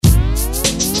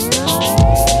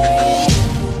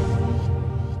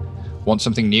Want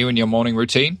something new in your morning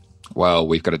routine? Well,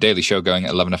 we've got a daily show going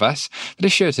at 11FS that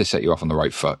is sure to set you off on the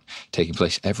right foot, taking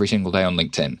place every single day on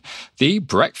LinkedIn. The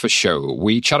Breakfast Show.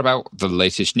 We chat about the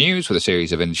latest news with a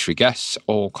series of industry guests,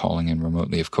 all calling in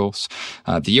remotely, of course.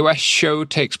 The US show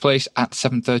takes place at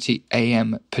 7:30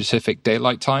 a.m. Pacific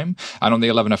Daylight Time and on the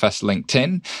 11FS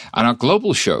LinkedIn. And our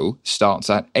global show starts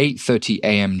at 8:30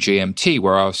 a.m. GMT,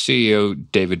 where our CEO,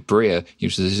 David Breer,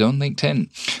 uses his own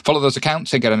LinkedIn. Follow those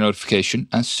accounts and get a notification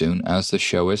as soon as the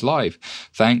show is live.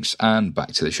 Thanks. And back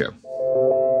to the show.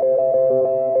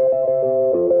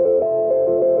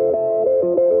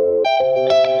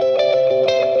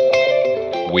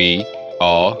 We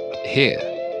are here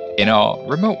in our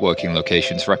remote working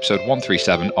locations for episode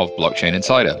 137 of Blockchain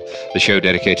Insider, the show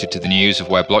dedicated to the news of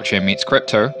where blockchain meets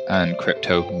crypto and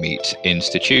crypto meets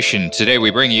institution. Today we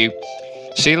bring you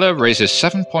Sila raises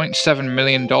 $7.7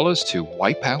 million to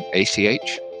wipe out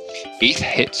ACH. ETH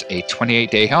hits a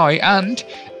 28-day high, and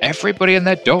everybody and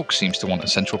their dog seems to want a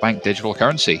central bank digital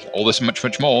currency. All this and much,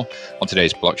 much more on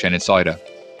today's Blockchain Insider.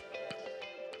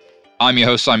 I'm your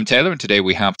host, Simon Taylor, and today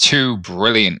we have two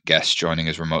brilliant guests joining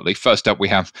us remotely. First up, we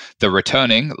have the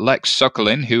returning Lex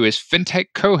Sokolin, who is FinTech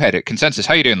co-head at ConsenSys.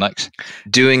 How are you doing, Lex?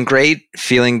 Doing great,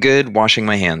 feeling good, washing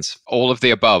my hands. All of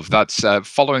the above. That's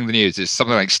following the news. It's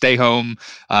something like stay home,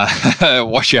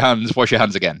 wash your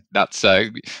hands again. That's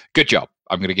good job.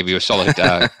 I'm going to give you a solid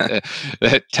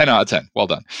 10 out of 10. Well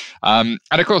done. And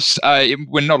of course,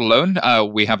 we're not alone.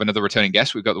 We have another returning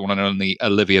guest. We've got the one and only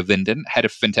Olivia Vinden, Head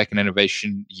of FinTech and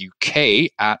Innovation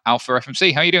UK at Alpha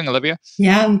FMC. How are you doing, Olivia?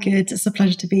 Yeah, I'm good. It's a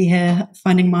pleasure to be here.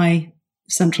 Finding my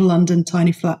central London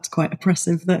tiny flat quite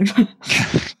oppressive, though.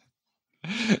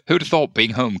 Who'd have thought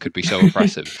being home could be so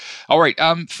oppressive? All right.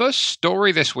 First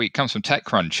story this week comes from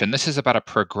TechCrunch, and this is about a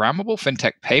programmable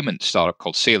fintech payment startup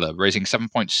called Sila, raising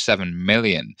 $7.7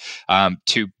 million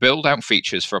to build out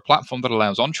features for a platform that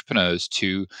allows entrepreneurs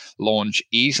to launch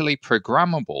easily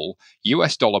programmable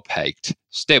US dollar-pegged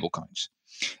stablecoins.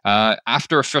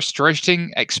 After a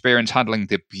frustrating experience handling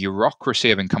the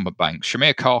bureaucracy of incumbent banks,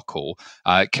 Shamir Karkul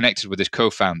connected with his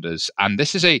co-founders, and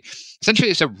this is essentially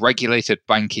it's a regulated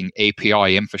banking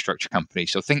API infrastructure company.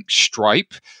 So think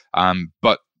Stripe,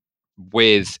 but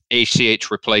with ACH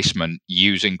replacement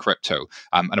using crypto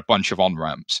and a bunch of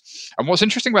on-ramps. And what's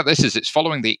interesting about this is it's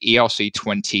following the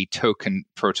ERC20 token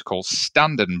protocol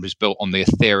standard and was built on the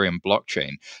Ethereum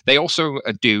blockchain. They also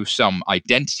do some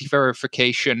identity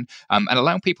verification and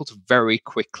allow people to very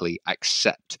quickly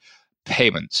accept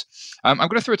payments. I'm going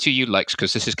to throw it to you, Lex,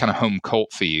 because this is kind of home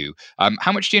court for you.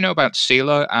 How much do you know about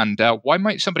Sila, and why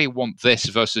might somebody want this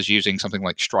versus using something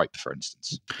like Stripe, for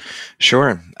instance?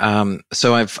 Sure.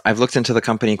 So I've looked into the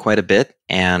company quite a bit,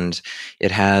 and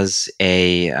it has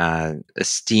a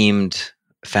esteemed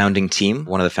founding team.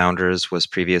 One of the founders was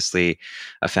previously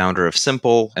a founder of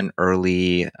Simple, an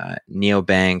early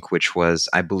neobank, which was,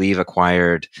 I believe,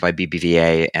 acquired by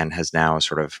BBVA and has now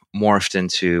sort of morphed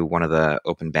into one of the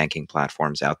open banking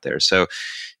platforms out there. So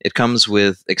it comes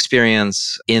with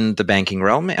experience in the banking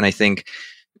realm, and I think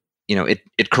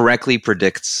it correctly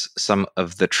predicts some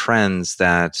of the trends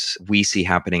that we see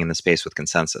happening in the space with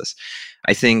ConsenSys.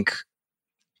 I think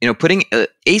putting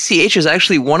ACH is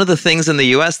actually one of the things in the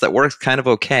US that works kind of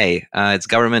okay. It's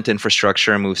government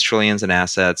infrastructure, moves trillions in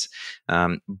assets,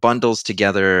 bundles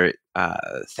together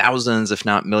thousands, if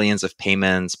not millions of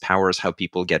payments, powers how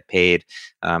people get paid.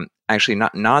 Actually,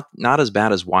 not as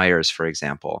bad as wires, for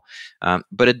example.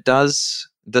 But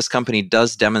this company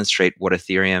does demonstrate what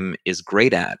Ethereum is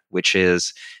great at, which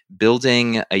is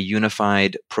building a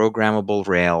unified programmable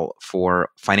rail for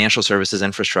financial services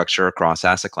infrastructure across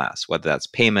asset class, whether that's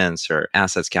payments or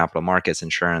assets, capital markets,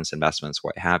 insurance, investments,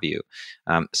 what have you.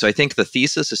 So I think the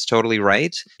thesis is totally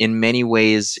right. In many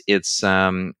ways, it's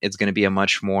going to be a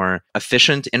much more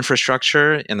efficient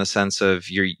infrastructure in the sense of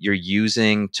you're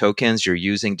using tokens, you're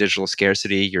using digital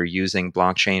scarcity, you're using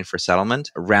blockchain for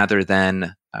settlement, rather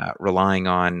than relying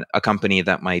on a company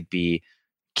that might be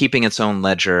keeping its own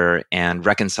ledger and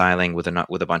reconciling with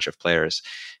a bunch of players.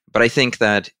 But I think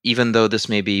that even though this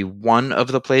may be one of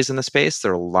the plays in the space,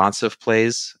 there are lots of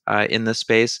plays in this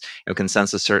space.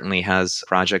 ConsenSys certainly has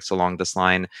projects along this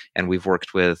line, and we've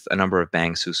worked with a number of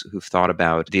banks who've thought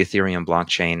about the Ethereum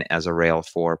blockchain as a rail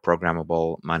for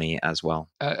programmable money as well.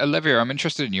 Olivia, I'm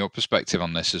interested in your perspective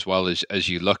on this as well as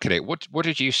you look at it. What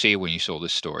did you see when you saw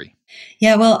this story?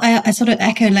 Yeah, well, I sort of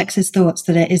echo Lex's thoughts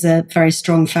that it is a very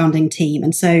strong founding team,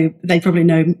 and so they probably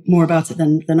know more about it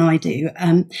than I do.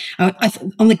 On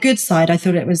the good side, I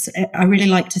thought I really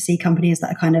like to see companies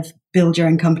that are kind of build your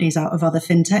own companies out of other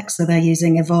fintechs. So they're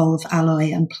using Evolve,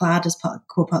 Alloy, and Plaid as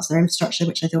core parts of their infrastructure,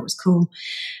 which I thought was cool.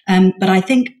 But I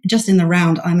think just in the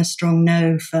round, I'm a strong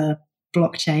no for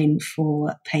blockchain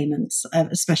for payments,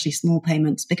 especially small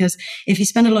payments, because if you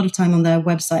spend a lot of time on their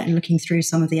website and looking through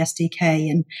some of the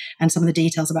SDK and some of the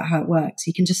details about how it works,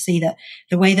 you can just see that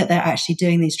the way that they're actually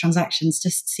doing these transactions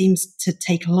just seems to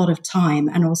take a lot of time,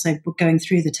 and also going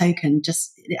through the token,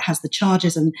 just it has the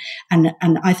charges and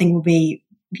I think will be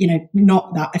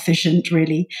not that efficient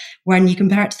really. When you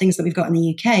compare it to things that we've got in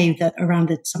the UK that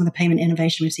around some of the payment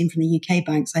innovation we've seen from the UK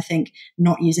banks, I think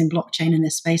not using blockchain in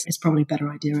this space is probably a better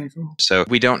idea overall. So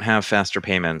we don't have faster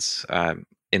payments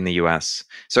in the US.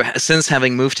 So since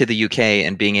having moved to the UK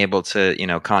and being able to,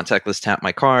 contactless tap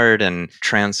my card and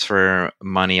transfer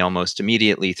money almost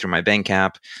immediately through my bank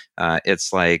app,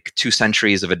 it's like 2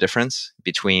 centuries of a difference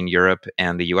between Europe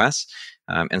and the US.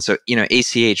 And so,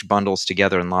 ACH bundles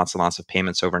together in lots and lots of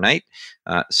payments overnight.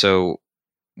 So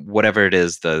whatever it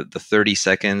is, the 30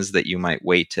 seconds that you might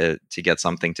wait to get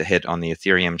something to hit on the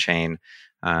Ethereum chain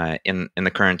in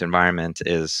the current environment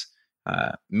is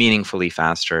meaningfully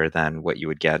faster than what you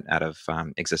would get out of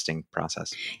existing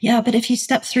process. Yeah, but if you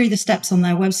step through the steps on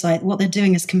their website, what they're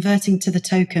doing is converting to the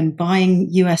token, buying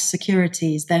US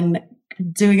securities, then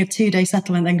doing a 2-day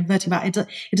settlement, then converting back. It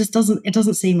just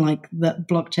doesn't seem like that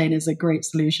blockchain is a great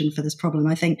solution for this problem.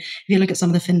 I think if you look at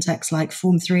some of the fintechs like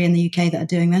Form3 in the UK that are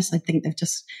doing this, I think they've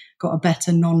just got a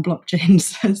better non-blockchain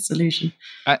solution.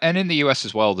 And in the US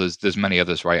as well, there's many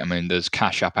others, right? I mean, there's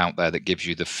Cash App out there that gives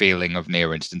you the feeling of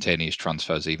near instantaneous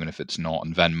transfers, even if it's not,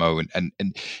 and Venmo,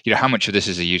 and how much of this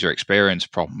is a user experience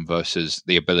problem versus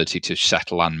the ability to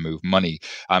settle and move money.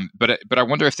 But I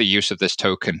wonder if the use of this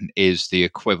token is the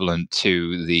equivalent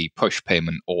to the push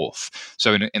payment auth.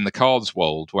 So in the cards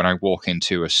world, when I walk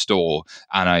into a store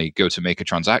and I go to make a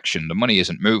transaction, the money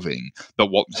isn't moving.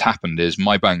 But what's happened is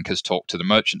my bank has talked to the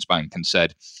merchant's bank and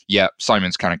said, yeah,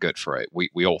 Simon's kind of good for it.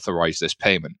 We authorize this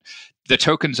payment. The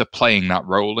tokens are playing that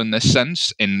role in this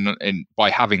sense. In by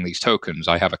having these tokens,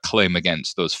 I have a claim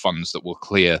against those funds that will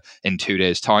clear in 2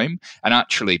 days' time. And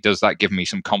actually, does that give me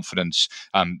some confidence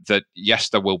that yes,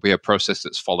 there will be a process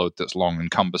that's followed that's long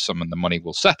and cumbersome, and the money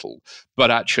will settle.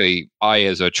 But actually, I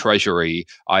as a treasury,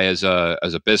 I as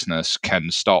a business can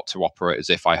start to operate as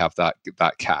if I have that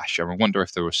cash. And I wonder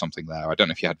if there was something there. I don't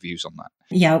know if you had views on that.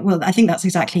 Yeah, well, I think that's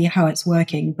exactly how it's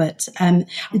working. But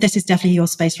this is definitely your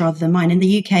space rather than mine. In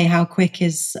the UK, how quick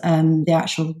is the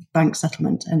actual bank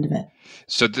settlement end of it?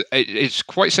 So it's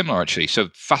quite similar, actually. So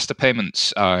Faster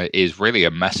Payments is really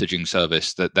a messaging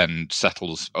service that then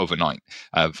settles overnight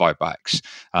via BACS.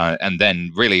 And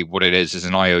then really what it is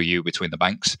an IOU between the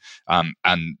banks.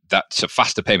 And so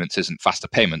Faster Payments isn't Faster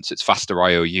Payments, it's faster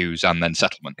IOUs and then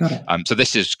settlement. So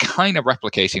this is kind of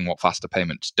replicating what Faster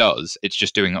Payments does. It's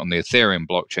just doing it on the Ethereum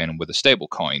blockchain and with a stable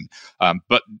coin.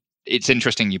 But it's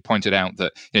interesting you pointed out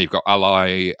that you've got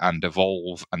Ally and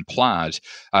Evolve and Plaid.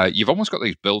 You've almost got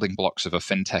these building blocks of a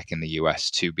fintech in the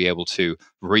US to be able to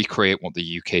recreate what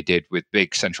the UK did with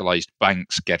big centralized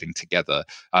banks getting together.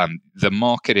 The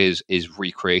market is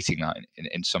recreating that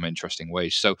in some interesting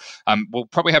ways. So we'll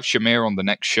probably have Shamir on the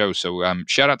next show. So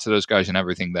shout out to those guys and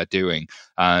everything they're doing.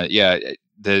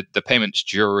 The payments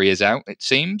jury is out, it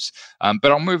seems.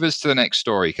 But I'll move us to the next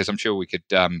story because I'm sure we could...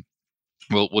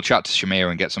 We'll chat to Shamir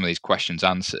and get some of these questions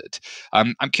answered.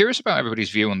 I'm curious about everybody's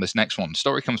view on this next one. The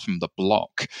story comes from The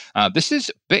Block. This is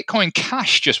Bitcoin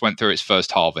Cash just went through its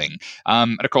first halving.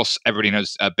 And of course, everybody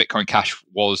knows Bitcoin Cash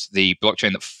was the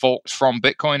blockchain that forked from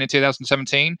Bitcoin in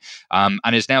 2017 and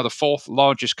is now the 4th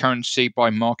largest currency by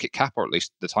market cap, or at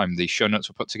least the time the show notes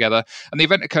were put together. And the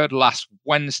event occurred last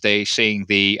Wednesday, seeing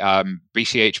the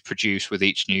BCH produced with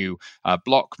each new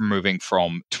block moving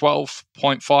from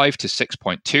 12.5 to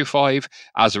 6.25.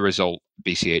 As a result,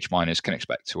 BCH miners can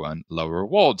expect to earn lower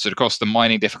rewards. And of course, the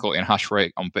mining difficulty and hash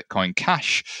rate on Bitcoin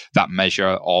Cash, that measure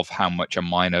of how much a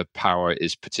miner power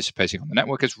is participating on the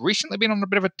network, has recently been on a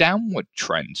bit of a downward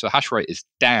trend. So the hash rate is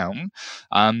down,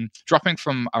 dropping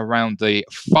from around the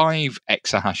 5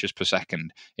 exahashes per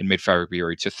second in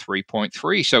mid-February to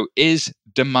 3.3. So is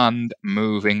demand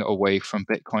moving away from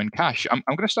Bitcoin Cash? I'm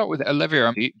going to start with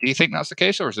Olivia. Do you think that's the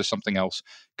case, or is there something else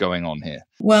going on here?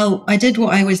 Well, I did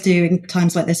what I always do in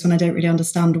times like this when I don't really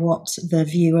understand what the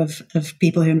view of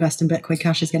people who invest in Bitcoin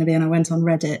Cash is going to be. And I went on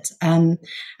Reddit, and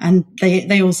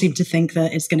they all seem to think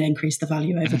that it's going to increase the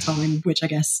value over time, which I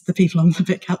guess the people on the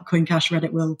Bitcoin Cash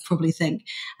Reddit will probably think.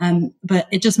 But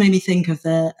it just made me think of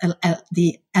the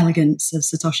elegance of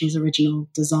Satoshi's original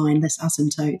design, this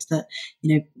asymptote that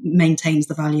maintains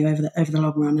the value over the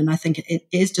long run. And I think it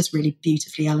is just really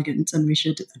beautifully elegant, and we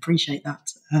should appreciate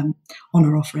that on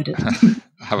or off Reddit.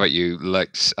 How about you,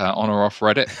 Lex? On or off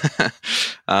Reddit?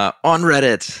 On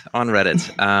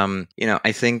Reddit.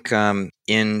 I think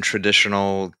in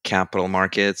traditional capital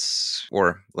markets,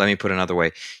 or let me put it another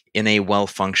way, in a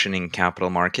well-functioning capital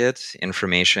market,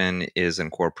 information is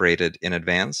incorporated in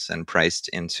advance and priced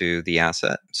into the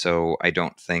asset. So I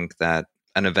don't think that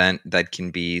an event that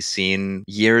can be seen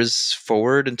years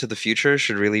forward into the future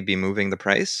should really be moving the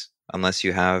price, unless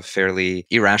you have fairly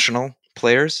irrational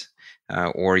players.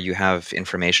 Or you have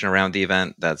information around the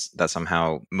event that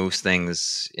somehow moves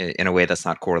things in a way that's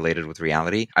not correlated with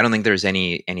reality. I don't think there's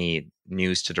any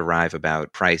news to derive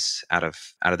about price out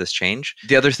of this change.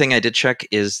 The other thing I did check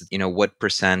is, what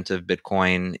percent of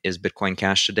Bitcoin is Bitcoin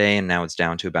Cash today, and now it's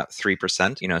down to about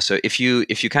 3%. So if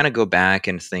you kind of go back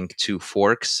and think to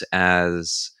forks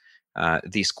as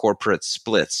these corporate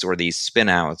splits or these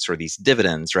spinouts or these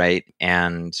dividends, right?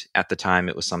 And at the time,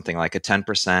 it was something like a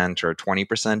 10% or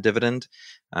 20% dividend.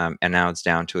 And now it's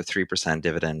down to a 3%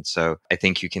 dividend. So I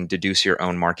think you can deduce your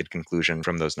own market conclusion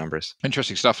from those numbers.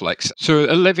 Interesting stuff, Lex. So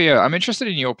Olivia, I'm interested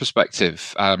in your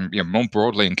perspective, more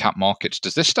broadly in cap markets.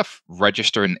 Does this stuff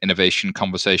register in innovation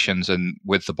conversations and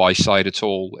with the buy side at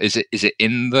all? Is it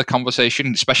in the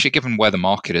conversation, especially given where the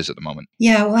market is at the moment?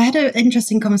 Yeah, well, I had an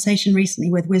interesting conversation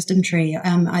recently with Wisdom Tree.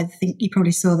 I think you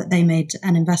probably saw that they made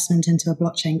an investment into a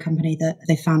blockchain company that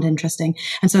they found interesting.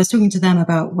 And so I was talking to them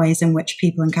about ways in which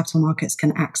people in capital markets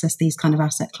can access these kind of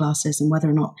asset classes, and whether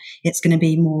or not it's going to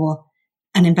be more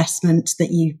an investment that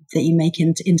you make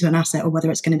into an asset, or whether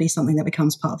it's going to be something that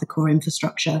becomes part of the core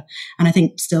infrastructure. And I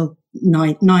think still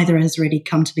neither has really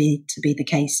come to be the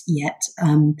case yet,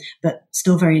 but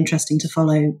still very interesting to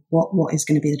follow what is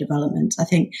going to be the development. I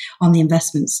think on the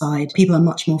investment side, people are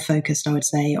much more focused, I would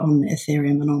say, on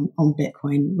Ethereum and on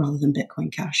Bitcoin rather than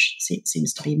Bitcoin Cash. It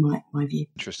seems to be my view.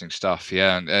 Interesting stuff.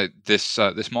 Yeah, and this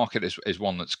market is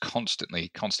one that's constantly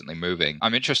moving.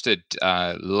 I'm interested,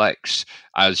 Lex,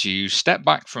 as you step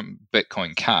back from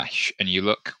Bitcoin Cash and you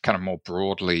look kind of more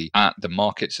broadly at the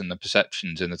markets and the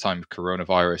perceptions in the time of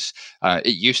coronavirus.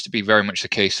 It used to be very much the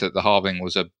case that the halving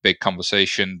was a big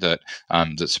conversation, that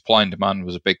supply and demand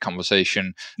was a big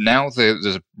conversation. Now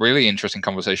there's a really interesting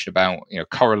conversation about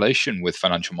correlation with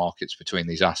financial markets between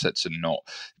these assets and not.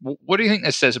 What do you think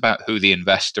this says about who the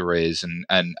investor is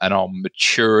and our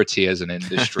maturity as an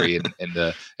industry in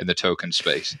the token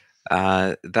space?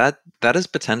 That is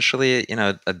potentially,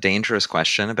 a dangerous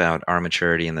question about our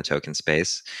maturity in the token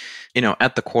space.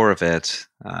 At the core of it,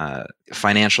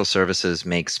 financial services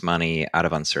makes money out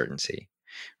of uncertainty,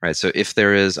 right? So if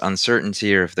there is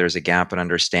uncertainty, or if there's a gap in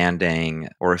understanding,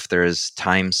 or if there's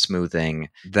time smoothing,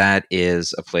 that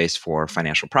is a place for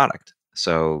financial product.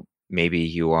 So maybe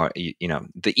you are,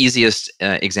 the easiest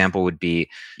example would be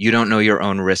you don't know your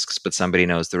own risks, but somebody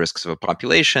knows the risks of a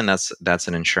population. That's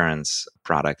an insurance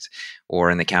product. Or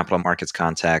in the capital markets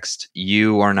context,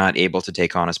 you are not able to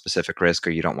take on a specific risk,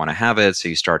 or you don't want to have it, so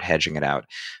you start hedging it out.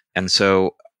 And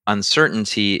so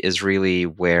uncertainty is really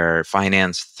where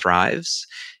finance thrives,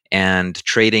 and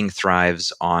trading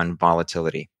thrives on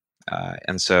volatility.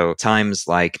 And so times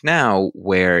like now,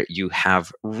 where you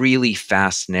have really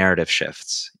fast narrative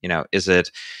shifts, is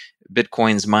it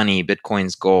Bitcoin's money,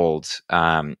 Bitcoin's gold,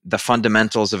 the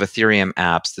fundamentals of Ethereum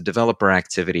apps, the developer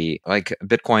activity, like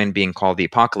Bitcoin being called the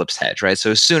apocalypse hedge, right?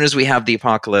 So as soon as we have the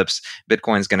apocalypse,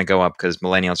 Bitcoin's going to go up because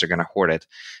millennials are going to hoard it.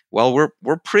 Well,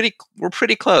 we're pretty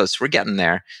close. We're getting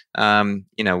there.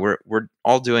 We're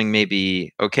all doing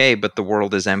maybe okay, but the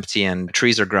world is empty and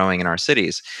trees are growing in our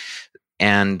cities.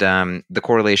 And the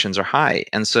correlations are high.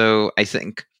 And so I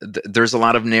think there's a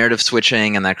lot of narrative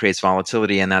switching, and that creates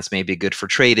volatility, and that's maybe good for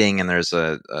trading. And there's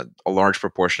a large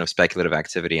proportion of speculative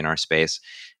activity in our space.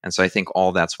 And so I think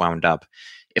all that's wound up.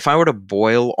 If I were to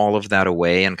boil all of that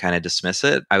away and kind of dismiss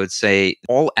it, I would say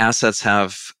all assets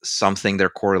have something they're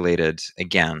correlated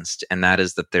against, and that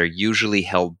is that they're usually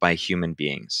held by human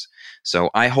beings. So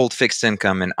I hold fixed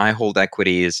income, and I hold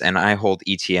equities, and I hold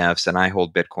ETFs, and I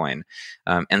hold Bitcoin.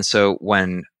 And so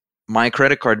when my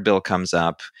credit card bill comes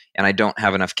up and I don't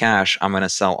have enough cash, I'm going to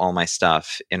sell all my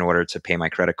stuff in order to pay my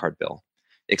credit card bill.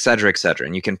 et cetera, et cetera.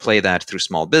 And you can play that through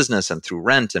small business and through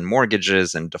rent and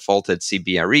mortgages and defaulted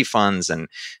CBRE funds and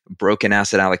broken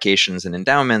asset allocations and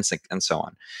endowments and so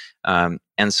on.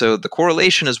 And so the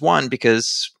correlation is one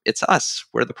because it's us.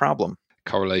 We're the problem.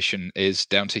 Correlation is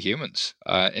down to humans.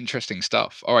 Interesting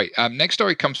stuff. All right. Next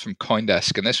story comes from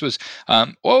CoinDesk, and this was,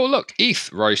 look,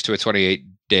 ETH rose to a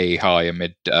 28-day high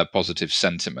amid positive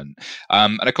sentiment.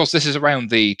 And of course, this is around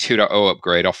the 2.0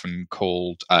 upgrade, often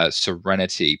called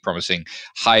Serenity, promising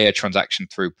higher transaction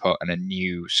throughput and a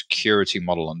new security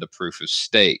model under proof of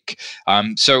stake.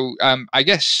 So I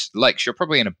guess, Lex, you're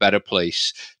probably in a better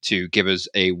place to give us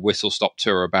a whistle-stop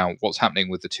tour about what's happening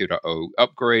with the 2.0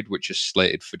 upgrade, which is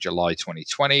slated for July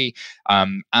 2020,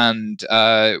 and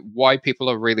why people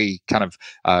are really kind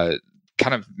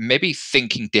of maybe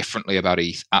thinking differently about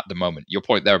ETH at the moment. Your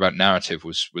point there about narrative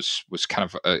was kind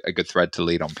of a good thread to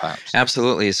lead on, perhaps.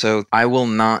 Absolutely. So I will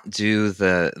not do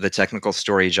the technical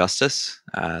story justice.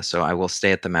 So I will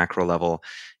stay at the macro level.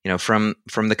 From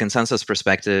the consensus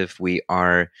perspective, we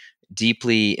are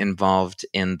deeply involved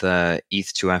in the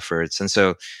ETH2 efforts. And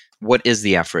so what is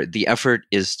the effort? The effort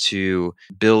is to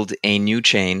build a new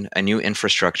chain, a new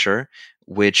infrastructure,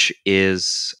 which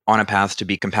is on a path to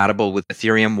be compatible with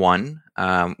Ethereum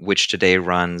 1, which today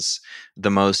runs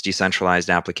the most decentralized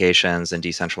applications and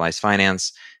decentralized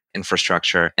finance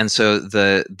infrastructure. And so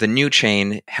the new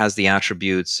chain has the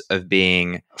attributes of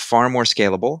being far more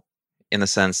scalable in the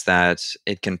sense that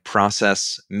it can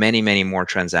process many, many more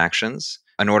transactions,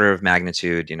 an order of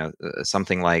magnitude,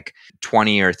 something like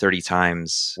 20 or 30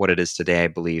 times what it is today, I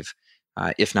believe,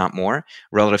 if not more,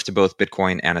 relative to both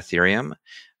Bitcoin and Ethereum.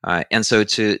 And so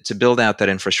to build out that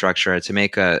infrastructure, to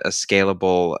make a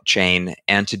scalable chain,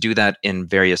 and to do that in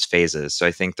various phases. So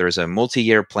I think there's a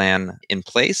multi-year plan in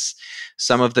place.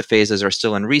 Some of the phases are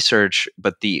still in research,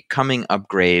 but the coming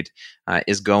upgrade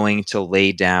is going to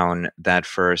lay down that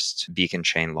first beacon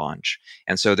chain launch.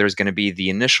 And so there's going to be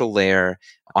the initial layer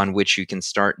on which you can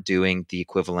start doing the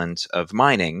equivalent of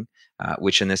mining,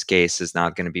 which in this case is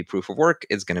not going to be proof of work,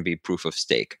 it's going to be proof of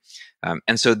stake.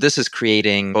 And so this is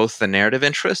creating both the narrative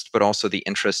interest, but also the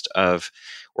interest of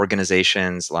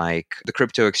organizations like the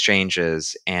crypto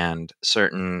exchanges and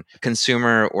certain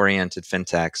consumer-oriented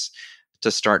fintechs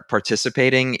to start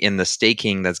participating in the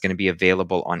staking that's going to be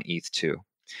available on ETH2.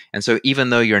 And so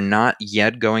even though you're not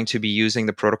yet going to be using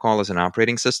the protocol as an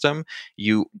operating system,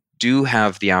 you do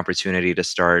have the opportunity to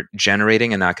start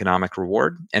generating an economic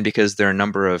reward. And because there are a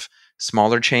number of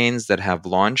smaller chains that have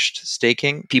launched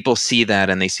staking, people see that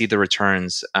and they see the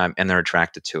returns and they're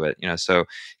attracted to it. So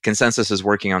Consensus is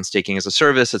working on staking as a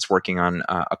service. It's working on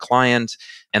a client,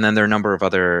 and then there are a number of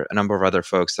other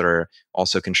folks that are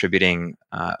also contributing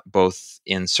both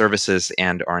in services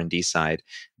and R&D side.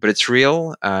 But it's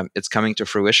real. It's coming to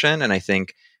fruition, and I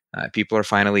think people are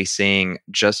finally seeing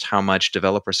just how much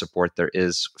developer support there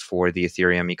is for the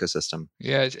Ethereum ecosystem.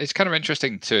 Yeah, it's kind of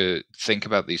interesting to think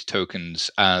about these tokens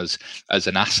as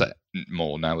an asset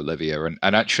more now, Olivia.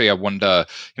 And actually, I wonder,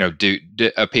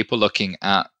 are people looking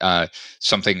at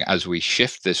something as we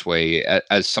shift this way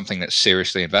as something that's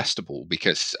seriously investable?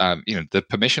 Because the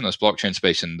permissionless blockchain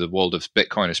space in the world of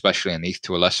Bitcoin, especially, and ETH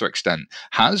to a lesser extent,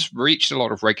 has reached a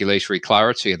lot of regulatory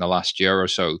clarity in the last year or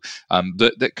so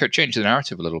that could change the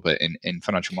narrative a little bit in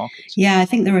financial markets. Yeah, I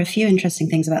think there were a few interesting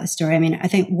things about the story. I mean, I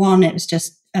think one, it was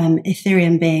just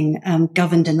Ethereum being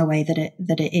governed in the way that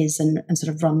it is and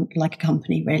sort of run like a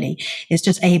company, really, is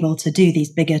just able to do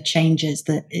these bigger changes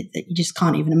that you just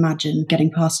can't even imagine getting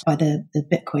past by the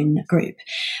Bitcoin group.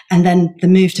 And then the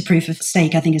move to proof of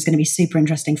stake, I think, is going to be super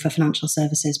interesting for financial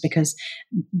services, because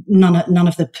none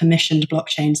of the permissioned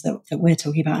blockchains that we're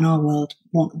talking about in our world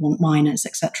want miners,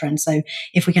 etc. And so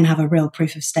if we can have a real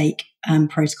proof of stake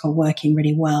protocol working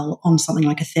really well on something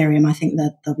like Ethereum, I think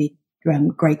that there'll be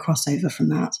great crossover from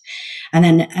that. And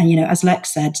then, as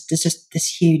Lex said, there's just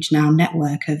this huge now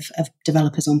network of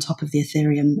developers on top of the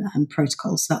Ethereum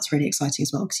protocol. So that's really exciting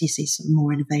as well, because you see some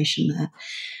more innovation there.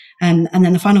 And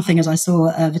then the final thing is, I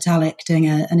saw Vitalik doing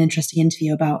an interesting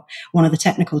interview about one of the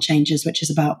technical changes, which is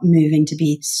about moving to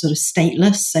be sort of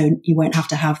stateless. So you won't have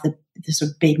to have the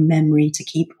sort of big memory to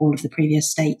keep all of the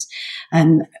previous state,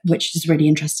 which is really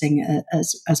interesting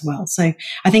as well. So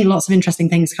I think lots of interesting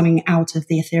things coming out of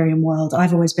the Ethereum world.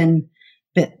 I've always been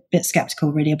a bit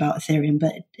skeptical really about Ethereum,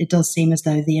 but it does seem as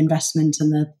though the investment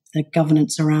and the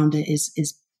governance around it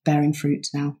is bearing fruit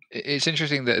now. It's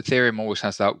interesting that Ethereum always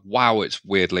has that, wow, it's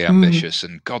weirdly ambitious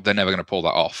and God, they're never going to pull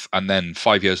that off. And then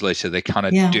 5 years later, they kind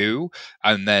of do.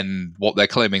 And then what they're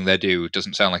claiming they do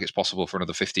doesn't sound like it's possible for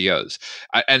another 50 years.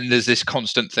 And there's this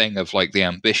constant thing of like the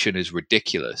ambition is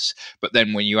ridiculous. But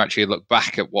then when you actually look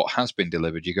back at what has been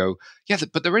delivered, you go, yeah,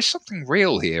 but there is something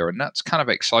real here. And that's kind of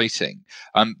exciting.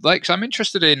 So I'm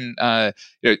interested in,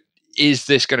 is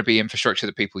this going to be infrastructure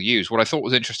that people use? What I thought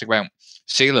was interesting about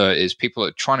Sealer is people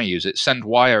are trying to use it.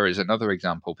 SendWire is another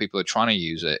example. People are trying to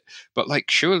use it. But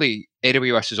like, surely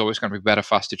AWS is always going to be better,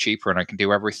 faster, cheaper, and I can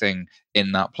do everything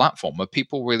in that platform. Are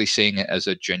people really seeing it as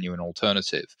a genuine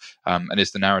alternative? And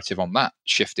is the narrative on that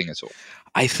shifting at all?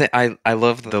 I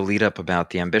love the lead up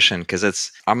about the ambition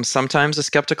because I'm sometimes a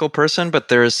skeptical person, but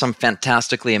there is some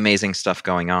fantastically amazing stuff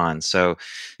going on. So,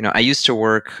 I used to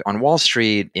work on Wall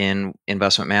Street in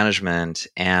investment management,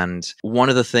 and one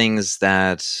of the things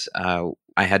that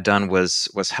I had done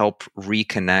was help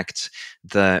reconnect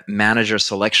the manager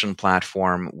selection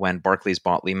platform when Barclays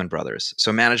bought Lehman Brothers.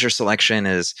 So manager selection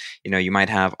is, you might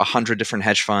have 100 different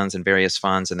hedge funds and various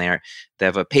funds, and they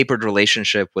have a papered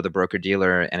relationship with a broker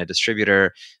dealer and a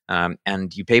distributor,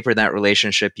 and you paper that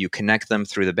relationship. You connect them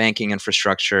through the banking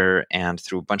infrastructure and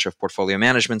through a bunch of portfolio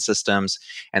management systems,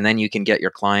 and then you can get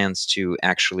your clients to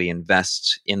actually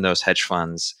invest in those hedge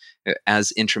funds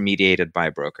as intermediated by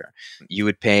a broker. You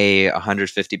would pay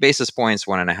 150 basis points,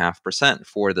 1.5%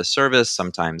 for the service,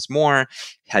 sometimes more.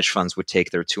 Hedge funds would take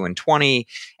their 2 and 20.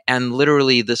 And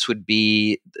literally this would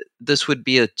be a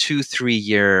 2-3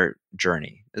 year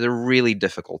journey. They're really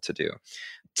difficult to do.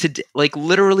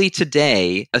 Literally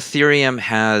today, Ethereum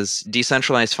has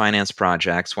decentralized finance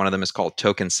projects. One of them is called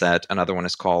TokenSet. Another one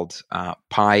is called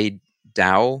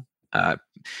PyDAO,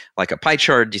 like a pie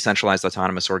chart, decentralized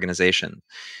autonomous organization,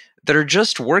 that are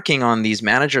just working on these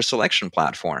manager selection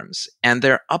platforms, and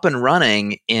they're up and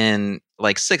running in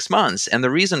like 6 months. And the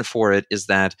reason for it is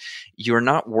that you're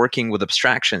not working with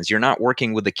abstractions. You're not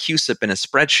working with a QSIP in a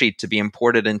spreadsheet to be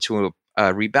imported into a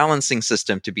rebalancing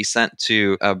system, to be sent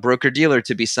to a broker dealer,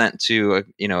 to be sent to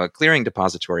a clearing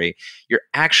depository. You're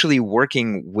actually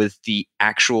working with the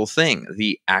actual thing,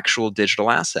 the actual digital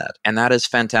asset. And that is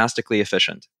fantastically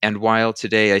efficient. And while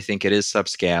today I think it is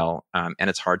subscale and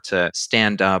it's hard to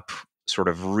stand up sort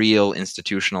of real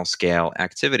institutional scale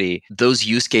activity, those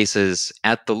use cases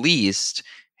at the least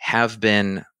have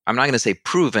been, I'm not going to say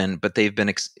proven, but they've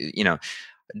been,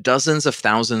 dozens of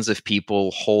thousands of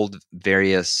people hold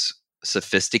various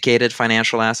sophisticated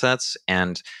financial assets,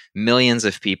 and millions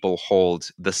of people hold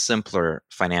the simpler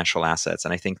financial assets.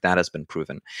 And I think that has been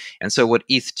proven. And so what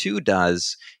ETH2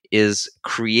 does is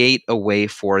create a way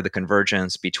for the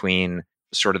convergence between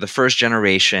sort of the first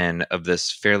generation of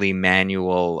this fairly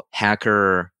manual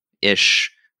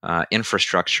hacker-ish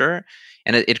infrastructure.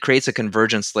 And it creates a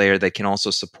convergence layer that can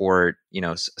also support,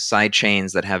 side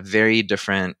chains that have very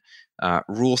different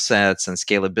rule sets and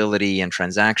scalability and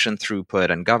transaction throughput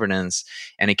and governance,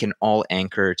 and it can all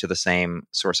anchor to the same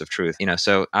source of truth.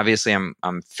 So obviously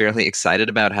I'm fairly excited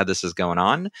about how this is going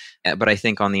on, but I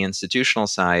think on the institutional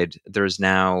side, there's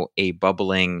now a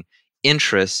bubbling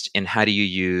interest in how do you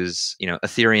use,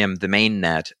 Ethereum, the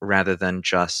mainnet, rather than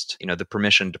just, the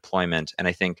permission deployment. And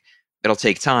I think it'll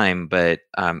take time, but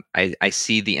I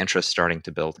see the interest starting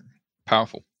to build.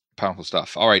 Powerful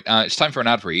stuff. All right, it's time for an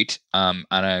ad read, and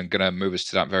I'm going to move us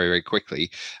to that very, very quickly.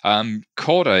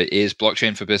 Corda is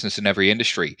blockchain for business in every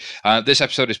industry. This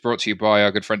episode is brought to you by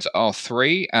our good friends at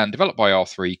R3, and developed by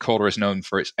R3. Corda is known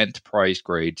for its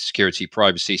enterprise-grade security,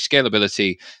 privacy,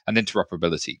 scalability, and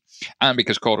interoperability. And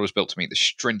because Corda was built to meet the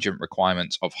stringent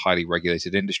requirements of highly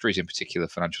regulated industries, in particular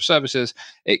financial services,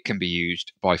 it can be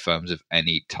used by firms of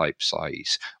any type,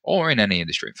 size, or in any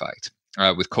industry, in fact.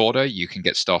 With Corda, you can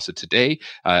get started today.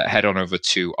 Head on over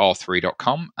to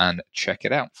r3.com and check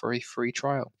it out for a free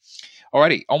trial.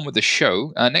 Alrighty, on with the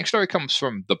show. Next story comes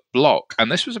from The Block, and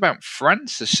this was about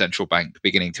France's central bank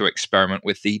beginning to experiment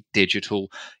with the digital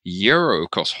euro,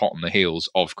 of course, hot on the heels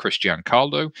of Christian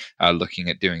Caldo looking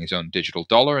at doing his own digital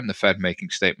dollar, and the Fed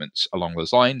making statements along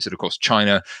those lines, and of course,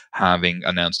 China having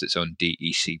announced its own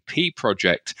DECP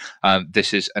project.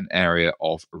 This is an area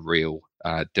of real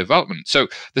development. So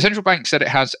the central bank said it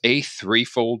has a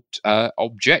threefold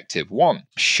objective. 1,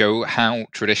 show how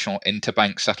traditional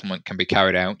interbank settlement can be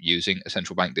carried out using a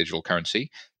central bank digital currency.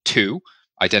 2,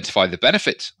 identify the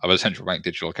benefits of a central bank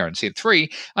digital currency. And 3,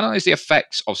 analyze the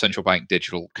effects of central bank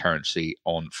digital currency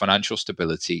on financial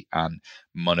stability and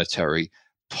monetary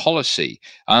policy.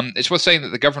 It's worth saying that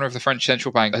the governor of the French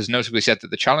central bank has notably said that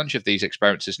the challenge of these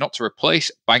experiments is not to replace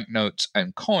banknotes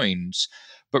and coins,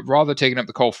 but rather taking up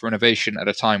the call for innovation at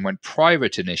a time when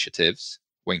private initiatives,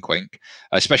 wink, wink,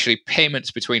 especially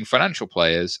payments between financial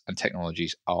players and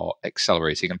technologies are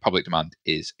accelerating and public demand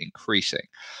is increasing.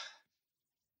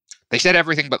 They said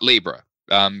everything but Libra.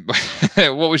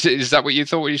 What was it? Is that what you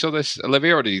thought when you saw this,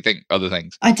 Olivia, or did you think other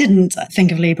things? I didn't think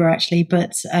of Libra actually,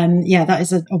 but yeah, that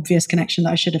is an obvious connection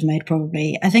that I should have made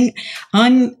probably. I think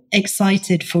I'm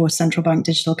excited for central bank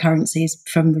digital currencies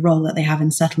from the role that they have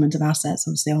in settlement of assets,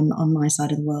 obviously on my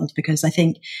side of the world, because I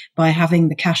think by having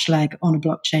the cash leg on a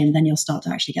blockchain, then you'll start to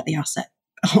actually get the asset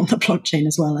on the blockchain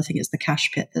as well. I think it's the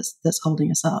cash pit that's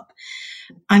holding us up.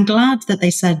 I'm glad that they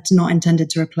said not intended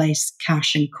to replace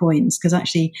cash and coins, because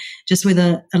actually, just with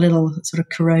a little sort of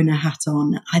Corona hat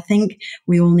on, I think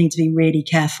we all need to be really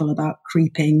careful about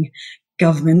creeping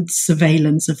government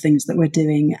surveillance of things that we're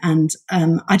doing. And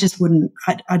I just wouldn't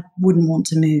want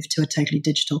to move to a totally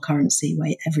digital currency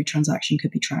where every transaction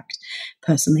could be tracked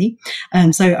personally.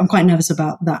 So I'm quite nervous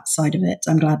about that side of it.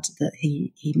 I'm glad that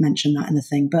he mentioned that in the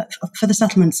thing. But for the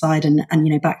settlement side and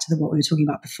back to what we were talking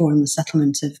about before on the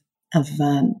settlement of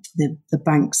the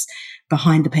banks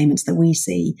behind the payments that we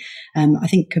see, I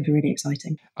think could be really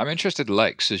exciting. I'm interested,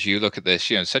 Lex, as you look at this,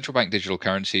 central bank digital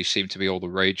currencies seem to be all the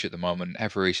rage at the moment.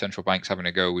 Every central bank's having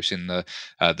a go. We've seen the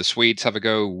Swedes have a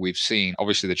go. We've seen,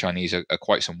 obviously, the Chinese are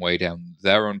quite some way down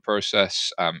their own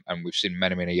process, and we've seen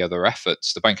many, many other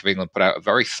efforts. The Bank of England put out a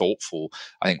very thoughtful,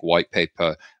 I think, white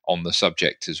paper on the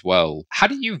subject as well. How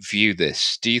do you view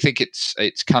this? Do you think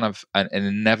it's kind of an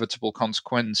inevitable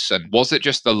consequence? And was it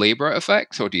just the Libra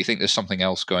effect, or do you think there's something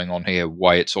else going on here?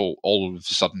 Why it's all of a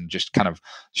sudden just kind of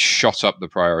shot up the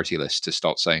priority list to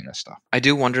start saying this stuff? I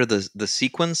do wonder the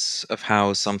sequence of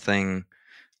how something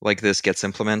like this gets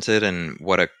implemented and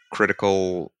what a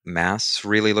critical mass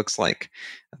really looks like.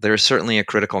 There's certainly a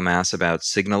critical mass about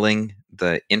signaling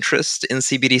the interest in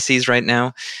CBDCs right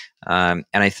now. And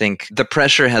I think the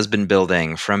pressure has been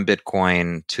building from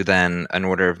Bitcoin to then an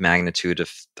order of magnitude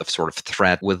of sort of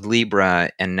threat with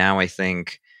Libra. And now I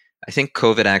think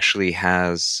COVID actually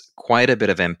has quite a bit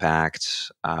of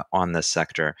impact on this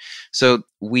sector. So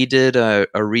we did a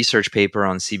research paper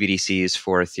on CBDCs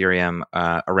for Ethereum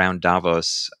around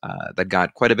Davos that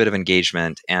got quite a bit of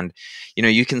engagement. And,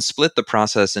 you can split the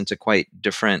process into quite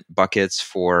different buckets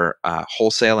for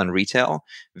wholesale and retail,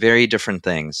 very different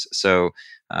things. So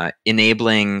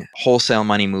enabling wholesale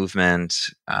money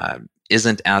movement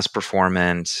isn't as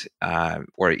performant,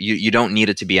 or you don't need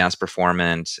it to be as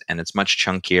performant, and it's much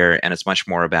chunkier, and it's much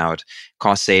more about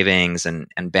cost savings and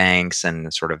banks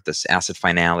and sort of this asset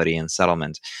finality and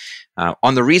settlement.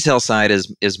 On the retail side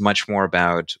is much more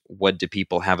about what do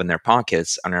people have in their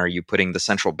pockets, and are you putting the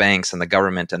central banks and the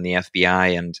government and the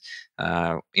FBI and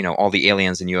all the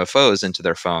aliens and UFOs into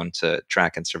their phone to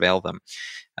track and surveil them,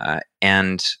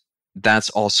 and that's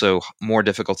also more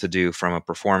difficult to do from a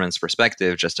performance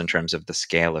perspective, just in terms of the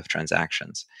scale of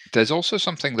transactions. There's also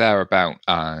something there about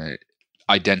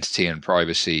identity and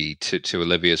privacy, to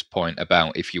Olivia's point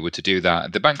about if you were to do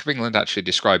that. The Bank of England actually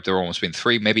described there almost been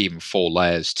 3, maybe even 4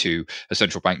 layers to a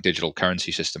central bank digital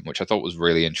currency system, which I thought was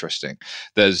really interesting.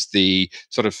 There's the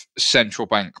sort of central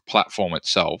bank platform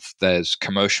itself. There's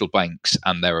commercial banks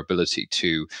and their ability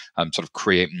to sort of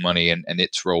create money and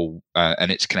its role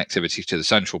and its connectivity to the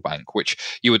central bank,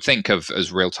 which you would think of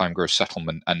as real-time gross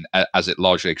settlement and as it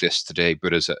largely exists today,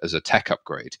 but as a tech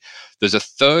upgrade. There's a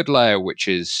third layer, which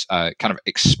is kind of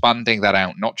expanding that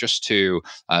out, not just to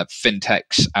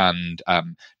fintechs and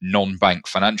non-bank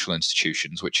financial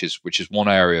institutions, which is one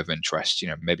area of interest.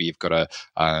 Maybe you've got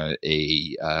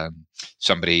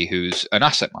somebody who's an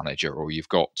asset manager, or you've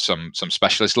got some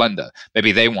specialist lender.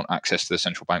 Maybe they want access to the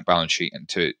central bank balance sheet and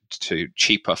to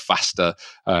cheaper, faster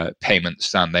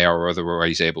payments than they are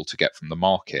otherwise able to get from the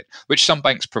market, which some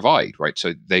banks provide, right?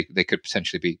 So they could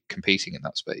potentially be competing in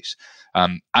that space.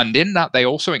 And in that, they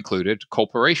also included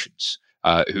corporations.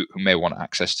 Who may want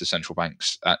access to central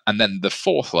banks, and then the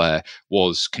fourth layer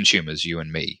was consumers, you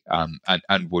and me,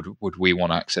 and would we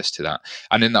want access to that?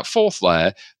 And in that fourth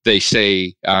layer, they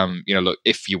say, look,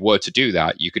 if you were to do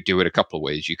that, you could do it a couple of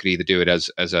ways. You could either do it as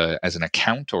an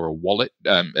account or a wallet,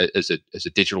 as a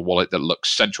digital wallet that looks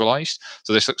centralized.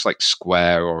 So this looks like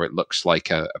Square, or it looks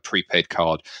like a prepaid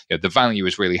card. The value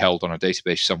is really held on a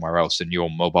database somewhere else, and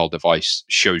your mobile device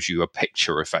shows you a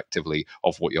picture effectively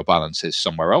of what your balance is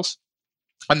somewhere else.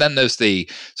 And then there's the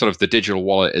sort of the digital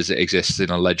wallet as it exists in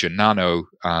a Ledger Nano,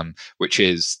 which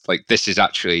is like, this is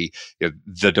actually,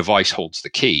 the device holds the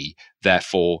key.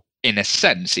 Therefore, in a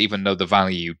sense, even though the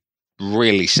value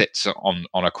really sits on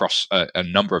across a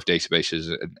number of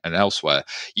databases and elsewhere,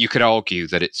 you could argue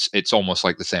that it's almost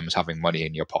like the same as having money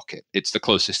in your pocket. It's the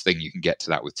closest thing you can get to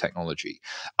that with technology,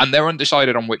 and they're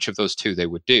undecided on which of those two they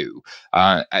would do.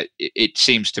 It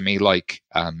seems to me like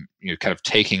kind of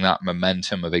taking that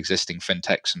momentum of existing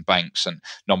fintechs and banks and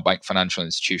non-bank financial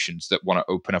institutions that want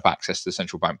to open up access to the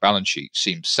central bank balance sheet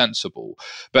seems sensible.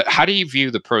 But how do you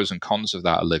view the pros and cons of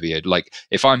that, Olivier? Like,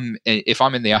 if I'm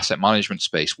in the asset management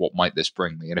space, what might this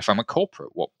bring me? And if I'm a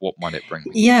corporate, what might it bring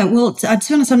me? Yeah, well, to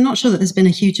be honest, I'm not sure that there's been a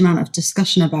huge amount of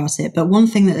discussion about it. But one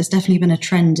thing that has definitely been a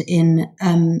trend in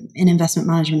investment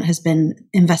management has been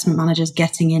investment managers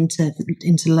getting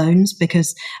into loans,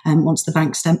 because once the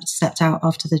bank stepped out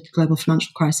after the global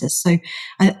financial crisis. So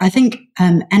I think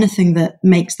anything that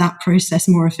makes that process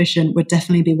more efficient would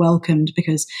definitely be welcomed,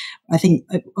 because I think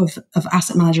of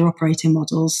asset manager operating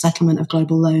models, settlement of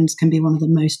global loans can be one of the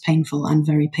most painful and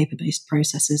very paper-based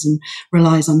processes, and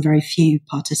relies on very few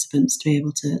participants to be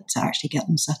able to actually get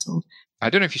them settled. I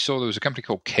don't know if you saw, there was a company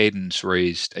called Cadence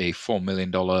raised a $4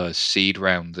 million seed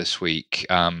round this week.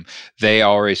 They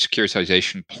are a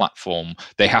securitization platform.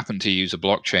 They happen to use a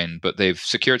blockchain, but they've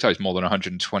securitized more than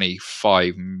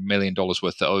 $125 million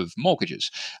worth of mortgages.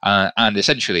 And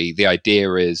essentially, the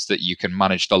idea is that you can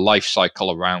manage the life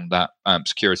cycle around that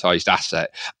securitized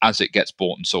asset as it gets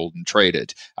bought and sold and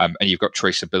traded. And you've got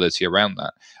traceability around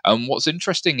that. What's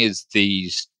interesting is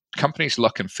these companies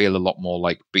look and feel a lot more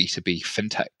like B2B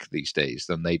fintech these days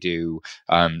than they do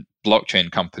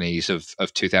blockchain companies of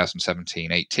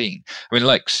 2017-18. I mean,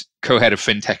 Lex, co-head of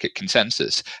fintech at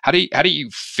Consensus, how do you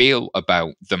feel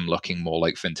about them looking more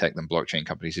like fintech than blockchain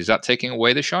companies? Is that taking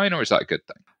away the shine, or is that a good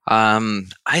thing?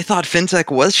 I thought fintech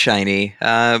was shiny,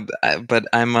 but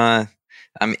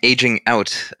I'm aging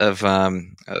out of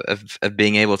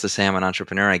being able to say I'm an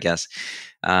entrepreneur, I guess.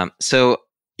 So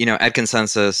at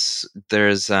Consensus,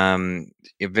 there's a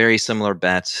very similar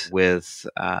bet with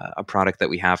a product that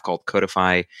we have called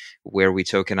Codify, where we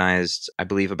tokenized, I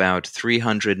believe, about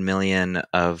 300 million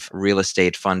of real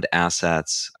estate fund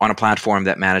assets on a platform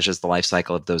that manages the life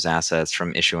cycle of those assets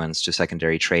from issuance to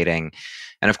secondary trading.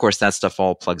 And of course, that stuff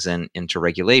all plugs into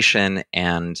regulation.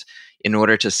 And in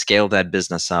order to scale that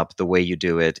business up, the way you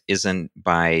do it isn't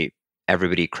by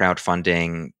everybody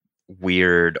crowdfunding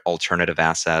weird alternative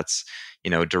assets,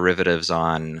 derivatives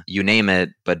on you name it,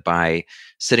 but by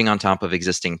sitting on top of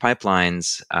existing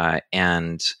pipelines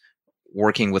and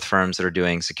working with firms that are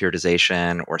doing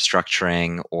securitization or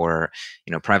structuring or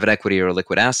private equity or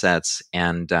liquid assets,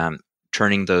 and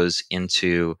turning those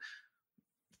into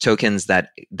tokens that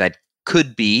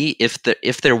could be,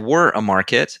 if there were a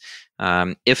market,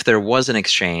 if there was an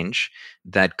exchange,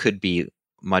 that could be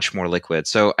much more liquid.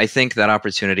 So I think that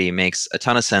opportunity makes a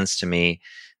ton of sense to me.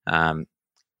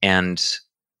 And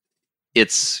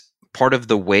it's part of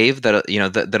the wave that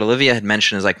that Olivia had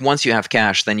mentioned, is like, once you have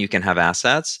cash, then you can have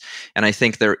assets. And I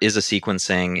think there is a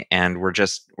sequencing, and we're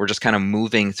just kind of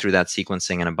moving through that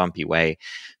sequencing in a bumpy way.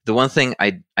 The one thing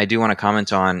I do want to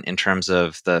comment on in terms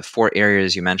of the 4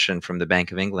 areas you mentioned from the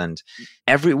Bank of England,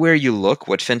 everywhere you look,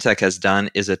 what fintech has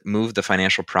done is it moved the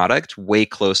financial product way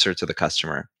closer to the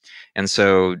customer. And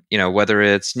so, whether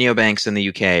it's neobanks in the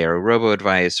UK or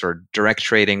robo-advice or direct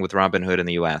trading with Robinhood in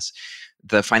the US,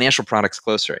 the financial product's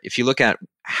closer. If you look at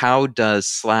how does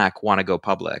Slack want to go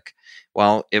public?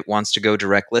 Well, it wants to go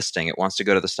direct listing. It wants to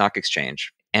go to the stock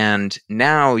exchange. And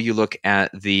now you look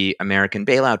at the American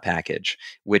bailout package,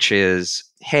 which is,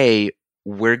 hey,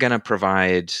 we're going to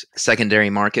provide secondary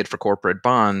market for corporate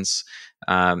bonds,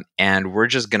 and we're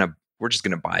just going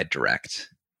to buy it direct.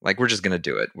 Like, we're just going to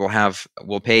do it.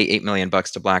 We'll pay $8 million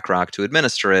to BlackRock to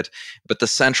administer it, but the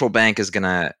central bank is going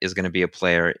to be a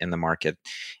player in the market.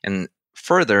 And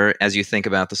further, as you think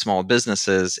about the small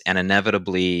businesses and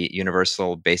inevitably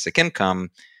universal basic income,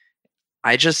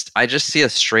 I just see a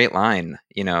straight line.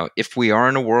 If we are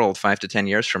in a world 5 to 10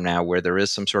 years from now where there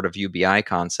is some sort of UBI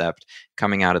concept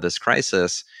coming out of this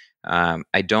crisis,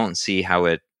 I don't see how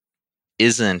it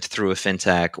isn't through a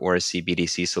fintech or a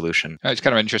CBDC solution. It's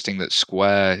kind of interesting that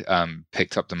Square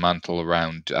picked up the mantle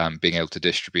around being able to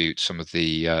distribute some of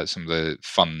the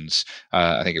funds.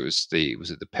 I think it was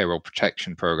the payroll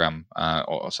protection program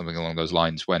or something along those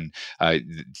lines, when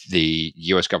the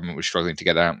US government was struggling to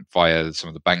get out via some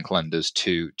of the bank lenders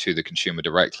to the consumer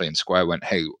directly, and Square went,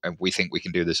 hey, we think we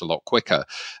can do this a lot quicker.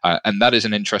 And that is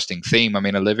an interesting theme. I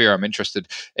mean, Olivia, I'm interested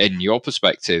in your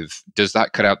perspective. Does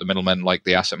that cut out the middlemen like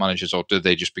the asset managers or do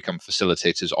they just become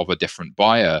facilitators of a different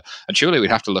buyer? And surely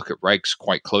we'd have to look at regs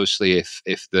quite closely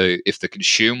if the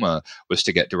consumer was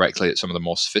to get directly at some of the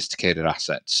more sophisticated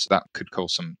assets. That could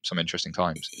cause some interesting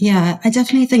times. Yeah, I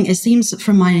definitely think it seems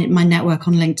from my network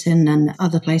on LinkedIn and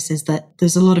other places that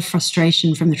there's a lot of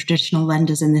frustration from the traditional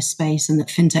lenders in this space, and that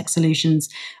fintech solutions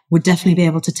would definitely be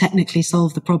able to technically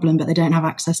solve the problem, but they don't have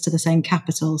access to the same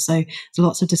capital. So there's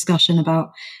lots of discussion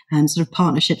about sort of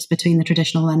partnerships between the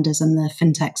traditional lenders and the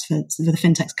fintechs, for the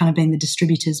fintechs kind of being the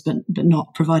distributors, but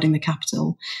not providing the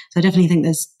capital. So I definitely think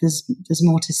there's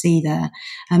more to see there.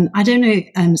 I don't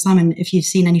know, Simon, if you've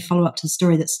seen any follow up to the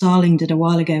story that Starling did a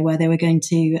while ago, where they were going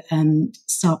to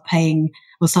start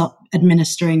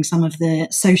administering some of the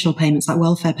social payments, like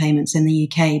welfare payments in the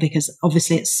UK, because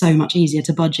obviously it's so much easier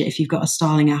to budget if you've got a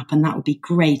Starling app, and that would be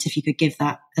great if you could give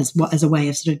that as a way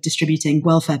of sort of distributing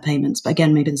welfare payments. But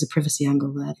again, maybe there's a privacy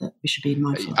angle there that we should be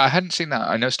mindful of. I hadn't seen that.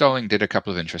 I know Starling did a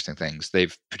couple of interesting things.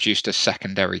 They've produced a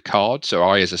secondary card, so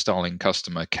I, as a Starling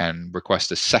customer, can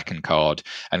request a second card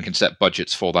and can set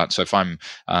budgets for that. So if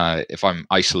I'm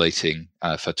isolating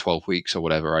for 12 weeks or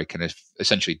whatever, I can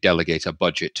essentially delegate a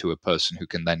budget to a person who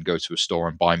can then go to a store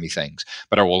and buy me things.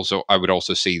 But I would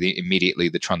also see immediately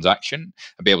the transaction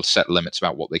and be able to set limits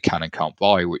about what they can and can't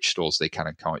buy, which stores they can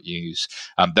and can't use.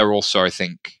 They're also, I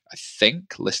think,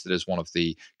 listed as one of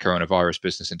the coronavirus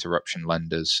business interruption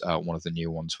lenders, one of the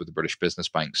new ones with the British Business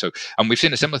Bank. So, and we've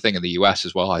seen a similar thing in the US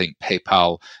as well. I think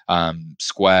PayPal,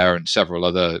 Square, and several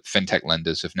other fintech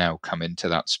lenders have now come into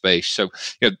that space. So,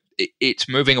 it's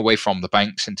moving away from the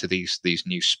banks into these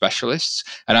new specialists.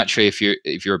 And actually, if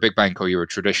you're a big bank or you're a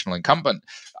traditional incumbent,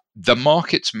 the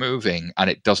market's moving, and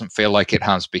it doesn't feel like it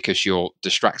has because you're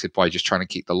distracted by just trying to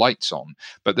keep the lights on.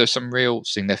 But there's some real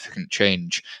significant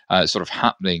change sort of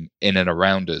happening in and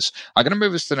around us. I'm going to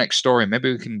move us to the next story.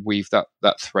 Maybe we can weave that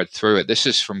thread through it. This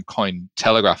is from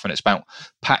Cointelegraph, and it's about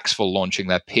Paxful launching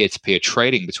their peer-to-peer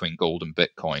trading between gold and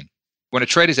Bitcoin. When a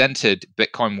trade is entered,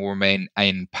 Bitcoin will remain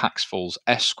in Paxful's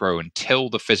escrow until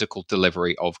the physical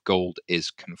delivery of gold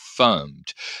is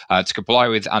confirmed. To comply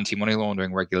with anti-money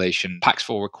laundering regulation,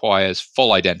 Paxful requires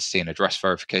full identity and address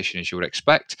verification, as you would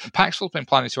expect. Paxful's been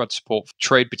planning to add support for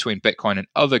trade between Bitcoin and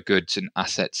other goods and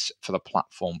assets for the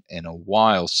platform in a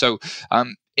while. So,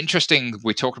 interesting,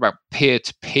 we talked about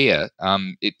peer-to-peer.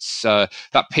 It's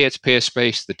that peer-to-peer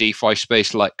space, the DeFi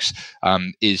space, Lex,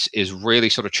 is really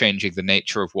sort of changing the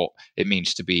nature of what it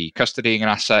means to be custodying an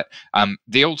asset.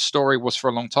 The old story was for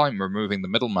a long time removing the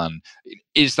middleman.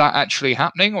 Is that actually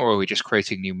happening, or are we just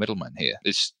creating new middlemen here?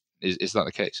 Is that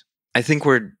the case? I think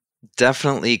we're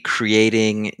definitely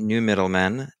creating new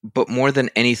middlemen, but more than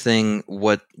anything,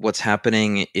 what's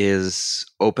happening is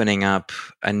opening up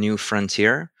a new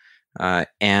frontier.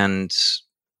 And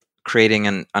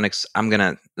creating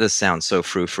this sounds so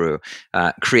frou-frou,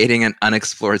 creating an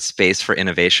unexplored space for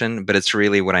innovation, but it's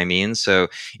really what I mean. So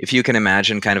if you can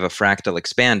imagine kind of a fractal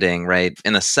expanding, right?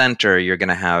 In the center, you're going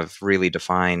to have really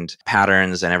defined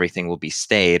patterns and everything will be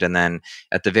stayed. And then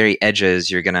at the very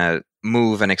edges, you're going to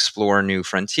move and explore new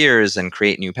frontiers and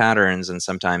create new patterns. And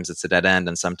sometimes it's a dead end,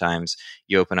 and sometimes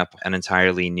you open up an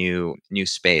entirely new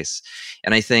space.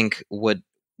 And I think what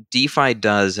DeFi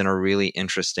does in a really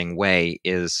interesting way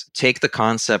is take the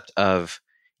concept of,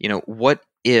 what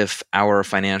if our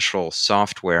financial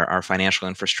software, our financial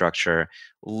infrastructure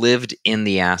lived in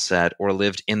the asset or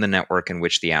lived in the network in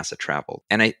which the asset traveled.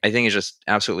 And I think it's just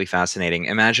absolutely fascinating.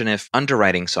 Imagine if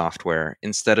underwriting software,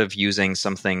 instead of using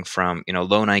something from,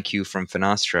 Loan IQ from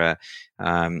Finastra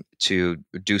to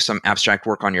do some abstract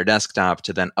work on your desktop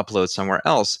to then upload somewhere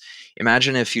else,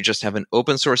 imagine if you just have an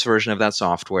open source version of that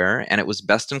software and it was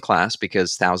best in class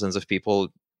because thousands of people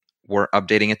were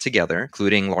updating it together,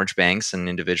 including large banks and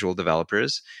individual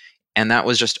developers. And that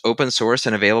was just open source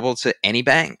and available to any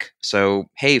bank. So,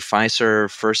 hey, Fiserv,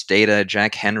 First Data,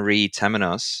 Jack Henry,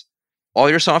 Temenos, all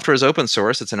your software is open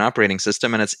source. It's an operating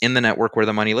system and it's in the network where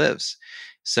the money lives.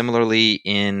 Similarly,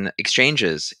 in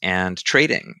exchanges and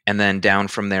trading, and then down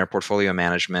from there, portfolio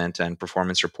management and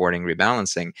performance reporting,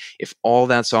 rebalancing. If all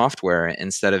that software,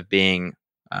 instead of being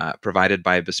provided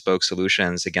by bespoke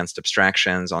solutions against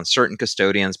abstractions on certain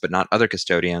custodians, but not other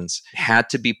custodians, had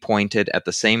to be pointed at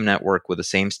the same network with the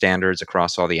same standards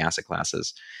across all the asset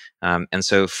classes. And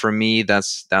so for me,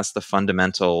 that's the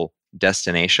fundamental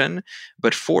destination.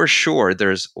 But for sure,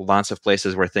 there's lots of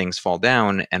places where things fall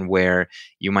down and where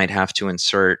you might have to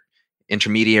insert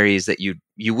intermediaries that you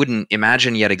you wouldn't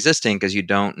imagine yet existing because you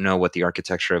don't know what the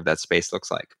architecture of that space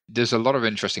looks like. There's a lot of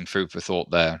interesting food for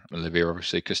thought there, Olivia.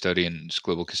 Obviously, custodians,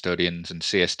 global custodians, and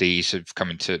CSDs have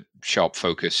come into sharp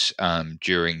focus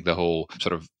during the whole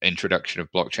sort of introduction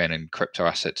of blockchain and crypto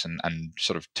assets and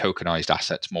sort of tokenized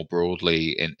assets more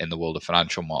broadly in the world of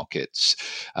financial markets.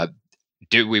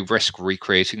 Do we risk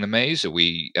recreating the maze?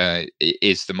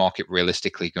 Is the market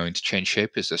realistically going to change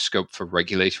shape? Is there scope for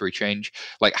regulatory change?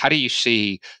 Like, how do you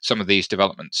see some of these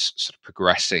developments sort of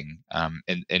progressing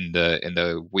in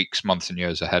the weeks, months, and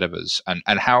years ahead of us?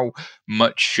 And how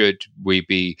much should we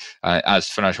be, as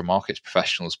financial markets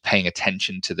professionals, paying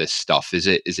attention to this stuff? Is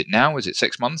it now? Is it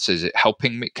 6 months? Is it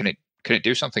helping me? Can it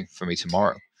do something for me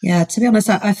tomorrow? Yeah, to be honest,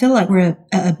 I feel like we're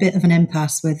at a bit of an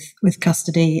impasse with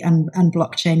custody and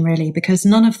blockchain, really, because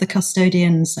none of the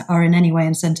custodians are in any way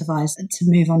incentivized to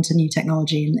move on to new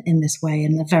technology in this way.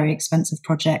 And they're very expensive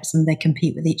projects and they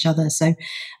compete with each other. So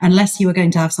unless you are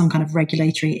going to have some kind of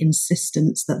regulatory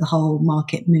insistence that the whole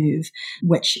market move,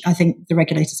 which I think the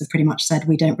regulators have pretty much said,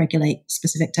 we don't regulate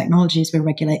specific technologies, we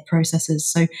regulate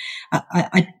processes. So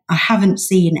I haven't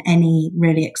seen any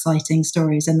really exciting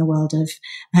stories in the world of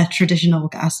traditional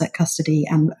asset custody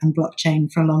and blockchain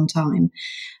for a long time.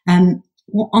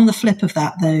 On the flip of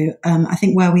that, though, I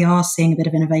think where we are seeing a bit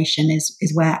of innovation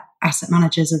is where asset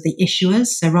managers are the issuers.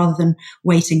 So rather than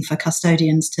waiting for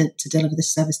custodians to deliver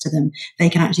this service to them, they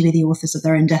can actually be the authors of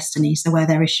their own destiny. So where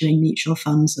they're issuing mutual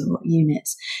funds or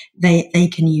units, they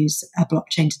can use a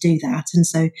blockchain to do that. And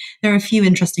so there are a few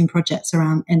interesting projects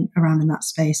around in that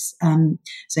space.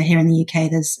 So here in the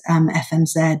UK, there's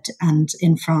FNZ, and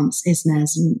in France,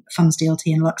 ISNES, and Funds DLT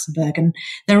in Luxembourg. And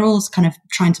they're all kind of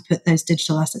trying to put those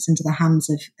digital assets into the hands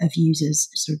of users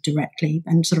sort of directly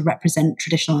and sort of represent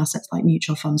traditional assets like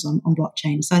mutual funds on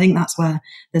blockchain. So I think that's where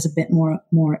there's a bit more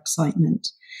excitement.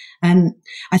 And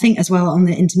I think as well on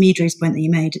the intermediaries point that you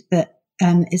made, that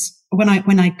is when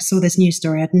I saw this news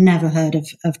story, I'd never heard of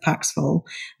Paxful,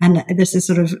 and this is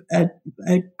sort of a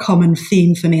common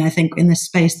theme for me, I think, in this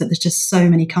space, that there's just so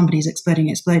many companies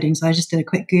exploding. So I just did a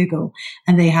quick Google,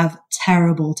 and they have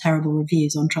terrible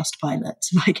reviews on Trustpilot,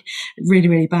 like really,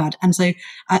 really bad. And so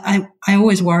I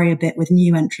always worry a bit with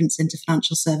new entrants into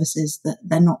financial services that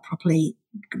they're not properly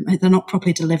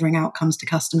delivering outcomes to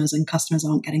customers, and customers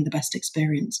aren't getting the best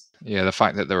experience. Yeah, the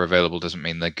fact that they're available doesn't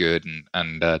mean they're good,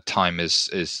 and time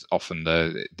is often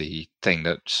the thing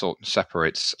that sort of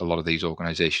separates a lot of these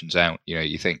organizations out. You know,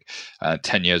 you think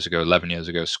 10 years ago, 11 years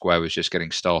ago, Square was just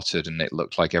getting started, and it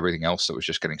looked like everything else that was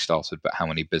just getting started. But how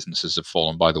many businesses have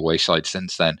fallen by the wayside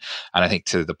since then? And I think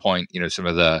to the point, you know, some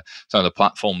of the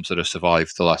platforms that have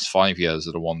survived the last 5 years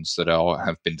are the ones that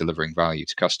have been delivering value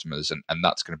to customers, and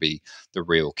that's going to be the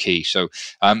real key. So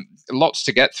lots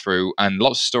to get through and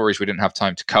lots of stories we didn't have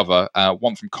time to cover.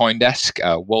 One from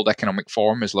CoinDesk. World Economic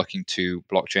Forum is looking to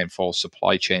blockchain for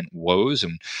supply chain woes,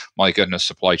 and my goodness,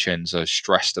 supply chains are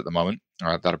stressed at the moment.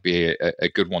 That'll be a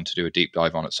good one to do a deep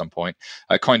dive on at some point.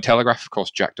 Cointelegraph, of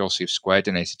course, Jack Dorsey of Square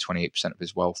donated 28% of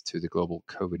his wealth to the global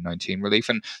COVID-19 relief.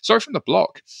 And sorry from the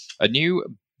block, a new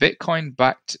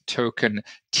Bitcoin-backed token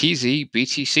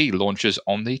TZBTC launches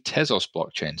on the Tezos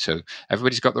blockchain. So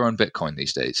everybody's got their own Bitcoin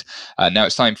these days. Now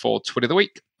it's time for Tweet of the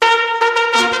Week.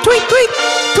 Tweet, tweet,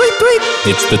 tweet, tweet.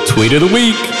 It's the Tweet of the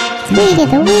Week. Tweet of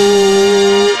the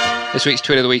Week. This week's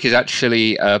Tweet of the Week is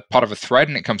actually part of a thread,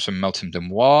 and it comes from Meltem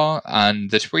Demois.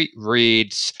 And the tweet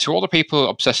reads, to all the people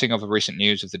obsessing over recent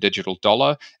news of the digital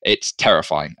dollar, it's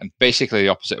terrifying and basically the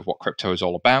opposite of what crypto is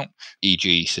all about,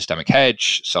 e.g. systemic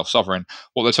hedge, self-sovereign.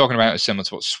 What they're talking about is similar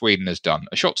to what Sweden has done.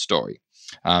 A short story.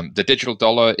 The digital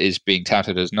dollar is being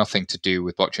touted as nothing to do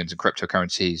with blockchains and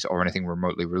cryptocurrencies or anything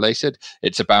remotely related.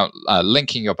 It's about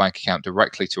linking your bank account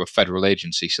directly to a federal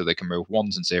agency so they can move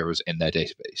ones and zeros in their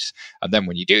database. And then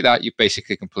when you do that, you've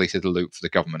basically completed the loop for the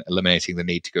government, eliminating the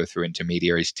need to go through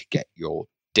intermediaries to get your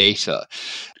data.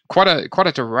 Quite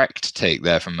a direct take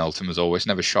there from Meltem, as always,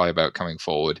 never shy about coming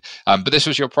forward. But this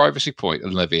was your privacy point,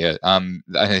 Olivia.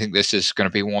 I think this is going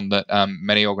to be one that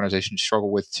many organizations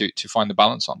struggle with to find the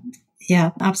balance on.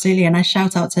 Yeah, absolutely. And I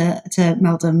shout out to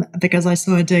Meltem because I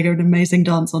saw her doing an amazing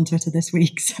dance on Twitter this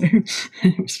week. So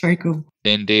it was very cool.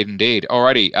 Indeed.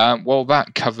 Alrighty. Well,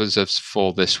 that covers us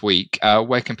for this week.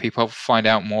 Where can people find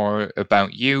out more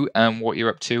about you and what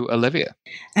you're up to, Olivia?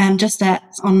 Just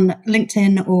on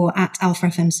LinkedIn or at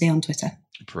AlphaFMC on Twitter.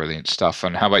 Brilliant stuff.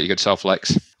 And how about your good self,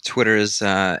 Lex? Twitter is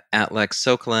at Lex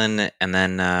Sokolin, and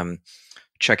then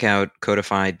check out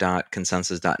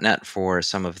codify.consensus.net for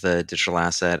some of the digital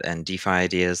asset and DeFi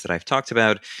ideas that I've talked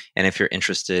about. And if you're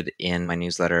interested in my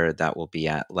newsletter, that will be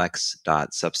at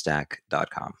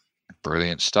lex.substack.com.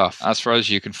 Brilliant stuff. As for us,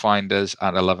 you can find us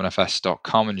at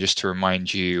 11fs.com. And just to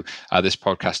remind you, this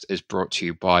podcast is brought to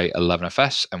you by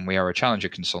 11FS, and we are a challenger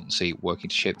consultancy working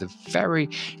to shape the very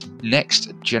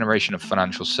next generation of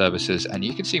financial services. And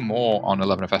you can see more on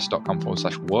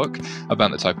 11fs.com/work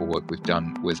about the type of work we've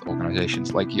done with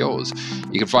organizations like yours.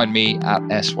 You can find me at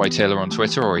SYTaylor on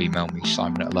Twitter or email me,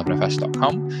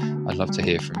 simon@11fs.com. I'd love to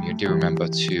hear from you. Do remember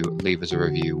to leave us a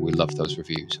review. We love those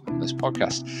reviews on this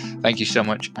podcast. Thank you so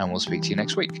much, and we'll speak to you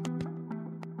next week.